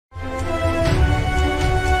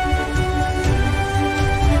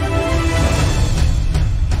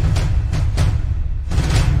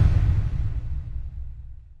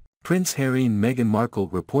Prince Harry and Meghan Markle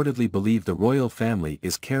reportedly believe the royal family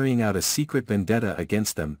is carrying out a secret vendetta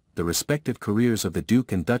against them. The respective careers of the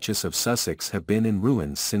Duke and Duchess of Sussex have been in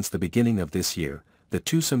ruins since the beginning of this year. The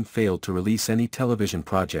twosome failed to release any television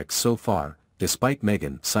projects so far, despite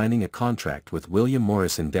Meghan signing a contract with William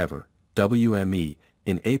Morris Endeavour, WME,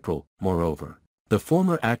 in April. Moreover, the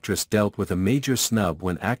former actress dealt with a major snub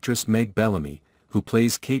when actress Meg Bellamy, who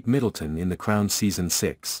plays Kate Middleton in The Crown Season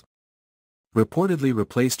 6, reportedly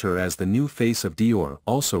replaced her as the new face of Dior.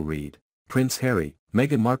 Also read, Prince Harry,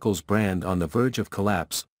 Meghan Markle's brand on the verge of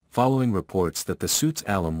collapse, following reports that the suit's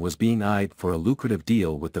alum was being eyed for a lucrative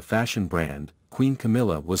deal with the fashion brand. Queen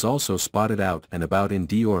Camilla was also spotted out and about in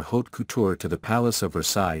Dior haute couture to the Palace of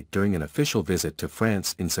Versailles during an official visit to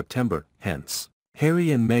France in September. Hence,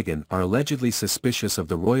 Harry and Meghan are allegedly suspicious of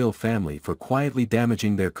the royal family for quietly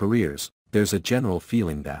damaging their careers. There's a general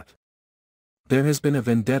feeling that there has been a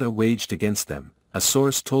vendetta waged against them, a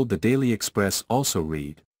source told the Daily Express. Also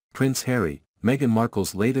read, Prince Harry, Meghan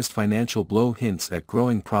Markle's latest financial blow hints at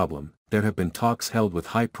growing problem. There have been talks held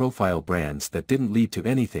with high-profile brands that didn't lead to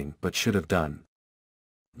anything but should have done.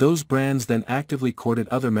 Those brands then actively courted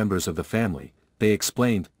other members of the family, they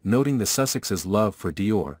explained, noting the Sussexes' love for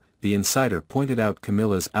Dior. The insider pointed out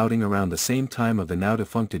Camilla's outing around the same time of the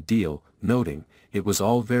now-defuncted deal, noting, it was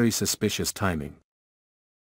all very suspicious timing.